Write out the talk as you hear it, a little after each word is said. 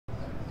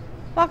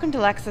Welcome to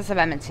Lexus of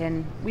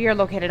Edmonton. We are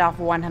located off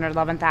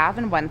 111th Ave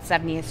and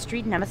 170th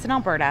Street in Edmonton,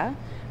 Alberta.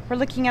 We're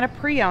looking at a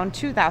pre-owned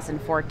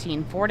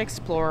 2014 Ford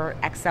Explorer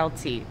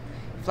XLT.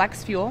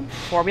 Flex fuel,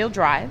 4-wheel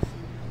drive,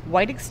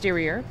 white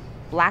exterior,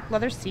 black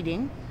leather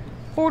seating,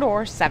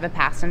 4-door,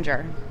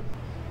 7-passenger.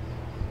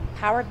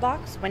 Powered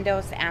locks,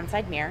 windows, and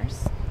side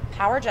mirrors.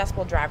 Power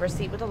adjustable driver's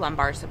seat with a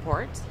lumbar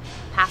support.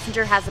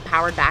 Passenger has a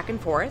powered back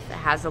and forth. It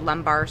has a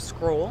lumbar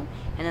scroll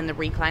and then the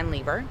recline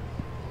lever.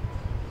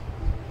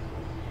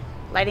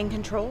 Lighting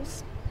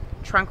controls,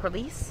 trunk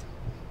release,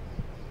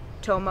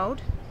 tow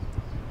mode,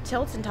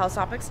 tilt and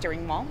telescopic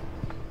steering wheel.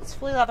 It's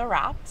fully leather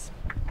wrapped.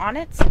 On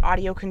it,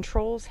 audio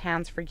controls,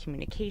 hands-free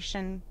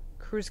communication,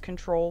 cruise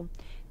control.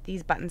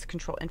 These buttons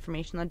control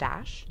information on the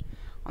dash.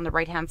 On the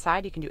right-hand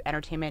side, you can do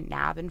entertainment,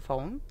 nav, and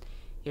phone.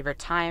 You have your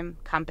time,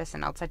 compass,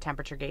 and outside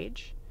temperature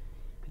gauge.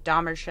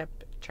 Odometer,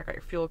 check out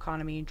your fuel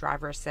economy,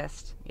 driver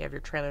assist. You have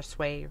your trailer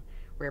sway,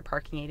 rear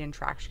parking aid, and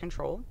traction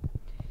control.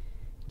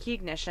 Key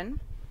ignition.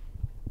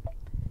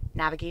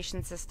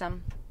 Navigation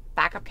system,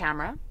 backup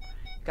camera,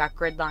 you've got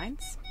grid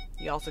lines,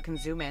 you also can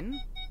zoom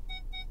in,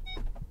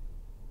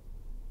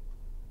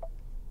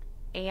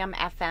 AM,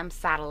 FM,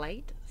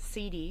 satellite,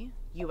 CD,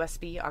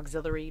 USB,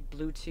 auxiliary,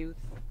 Bluetooth,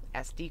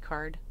 SD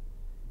card,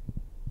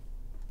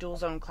 dual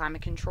zone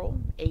climate control,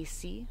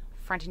 AC,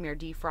 front and mirror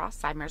defrost,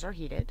 side mirrors are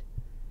heated.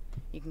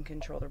 You can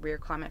control the rear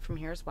climate from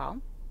here as well.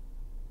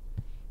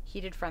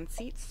 Heated front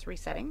seats, 3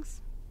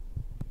 settings,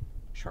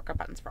 shortcut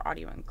buttons for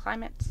audio and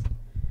climate.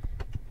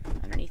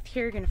 Underneath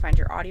here, you're going to find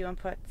your audio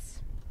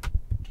inputs,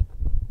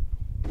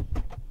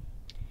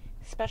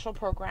 special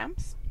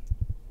programs,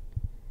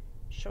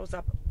 shows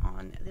up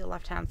on the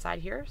left-hand side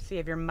here. So you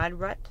have your mud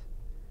rut,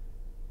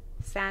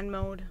 sand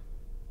mode,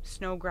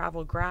 snow,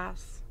 gravel,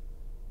 grass,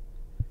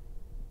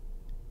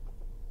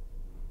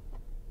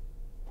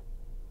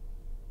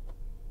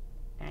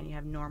 and you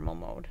have normal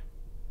mode.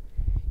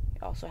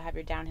 You also have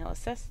your downhill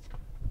assist.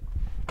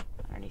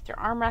 Underneath your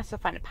armrest, you'll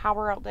find a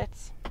power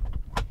outlet.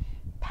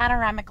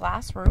 Panoramic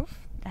glass roof.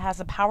 It has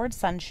a powered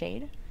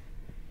sunshade.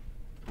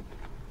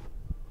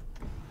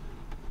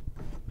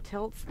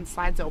 Tilts and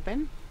slides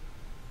open.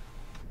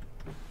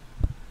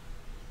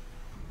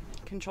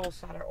 Control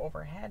center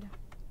overhead.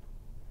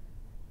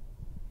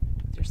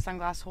 With your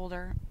sunglass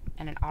holder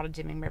and an auto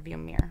dimming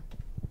rearview mirror.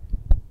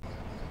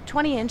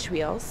 20-inch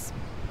wheels.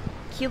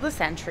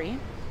 Keyless entry.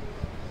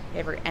 You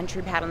have your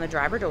entry pad on the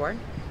driver door.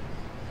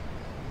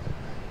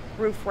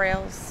 Roof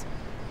rails.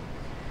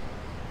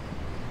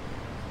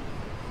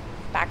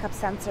 Backup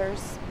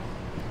sensors,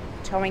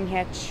 towing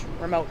hitch,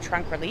 remote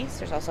trunk release.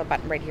 There's also a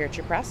button right here that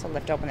you press to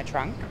lift open the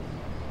trunk.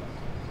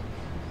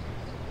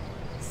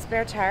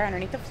 Spare tire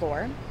underneath the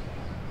floor.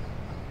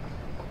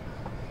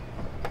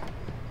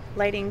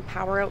 Lighting,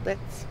 power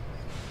outlets.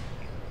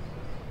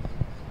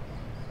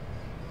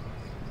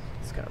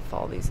 Just gotta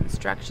follow these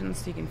instructions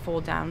so you can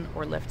fold down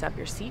or lift up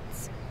your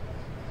seats.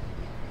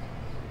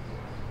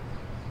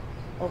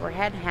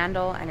 Overhead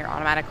handle and your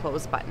automatic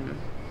close button.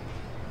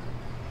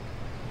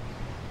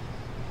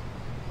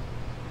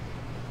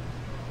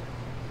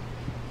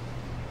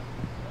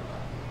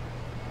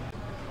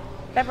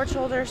 Beverage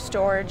holder,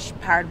 storage,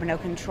 powered window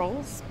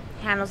controls,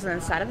 handles on the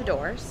side of the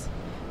doors,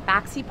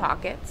 backseat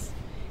pockets,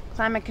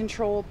 climate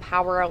control,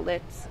 power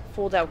outlets,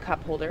 fold-out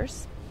cup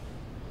holders.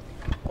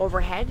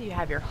 Overhead, you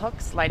have your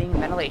hooks, lighting, and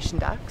ventilation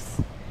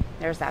ducts.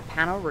 There's that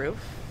panel roof.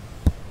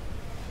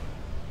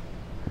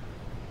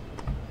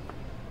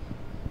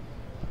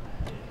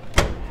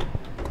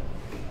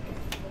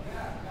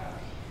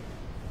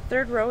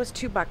 Third row is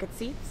 2 bucket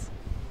seats.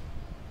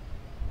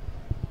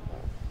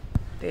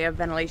 They have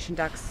ventilation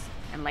ducts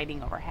and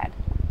lighting overhead.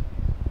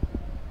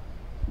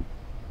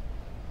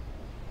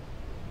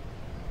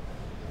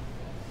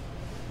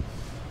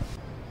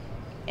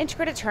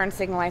 Integrated turn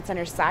signal lights on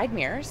your side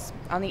mirrors.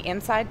 On the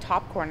inside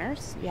top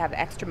corners, you have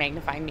extra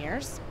magnifying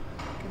mirrors.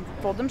 You can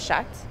fold them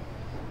shut.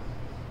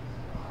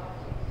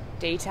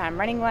 Daytime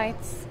running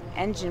lights,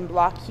 engine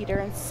block heater,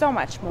 and so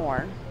much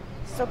more.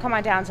 So come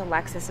on down to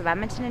Lexus of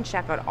Edmonton and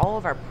check out all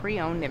of our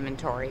pre-owned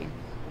inventory.